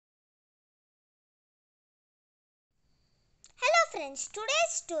friends,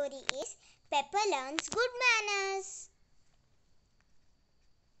 today's story is Pepper Learns Good Manners.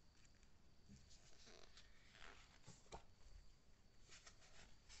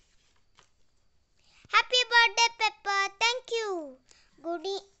 Happy birthday, Pepper. Thank you.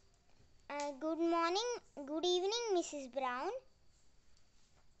 Good morning, good evening, Mrs. Brown.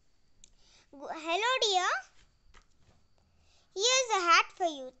 Hello, dear. Here's a hat for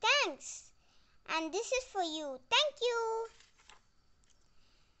you. Thanks. And this is for you. Thank you.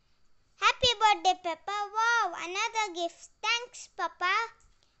 Happy birthday, Peppa. Wow, another gift. Thanks, Papa.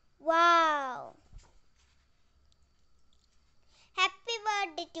 Wow. Happy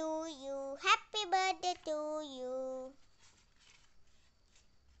birthday to you. Happy birthday to you.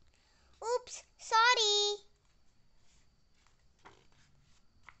 Oops, sorry.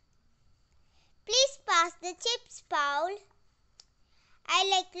 Please pass the chips, Paul. I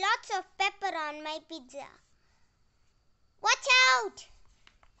like lots of pepper on my pizza. Watch out!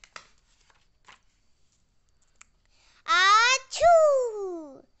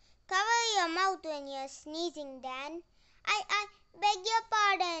 Achoo! Cover your mouth when you're sneezing, Dan. I beg your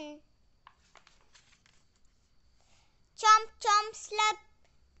pardon. Chomp, chomp, slap.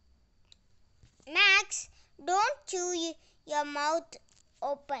 Max, don't chew your mouth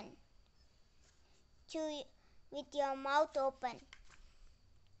open. Chew with your mouth open.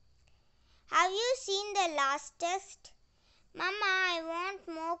 Have you seen the last test? Mama, I want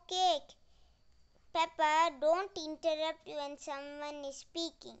more cake. Pepper, don't interrupt when someone is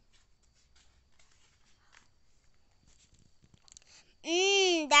speaking.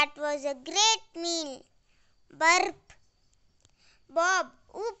 That was a great meal. Burp. Bob,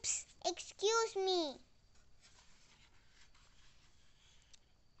 oops, excuse me.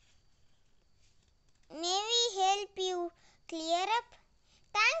 May we help you clear up?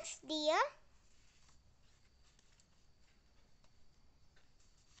 Thanks, dear.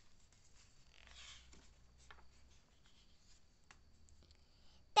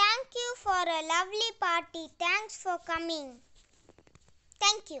 Thank you for a lovely party. Thanks for coming.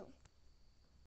 Thank you.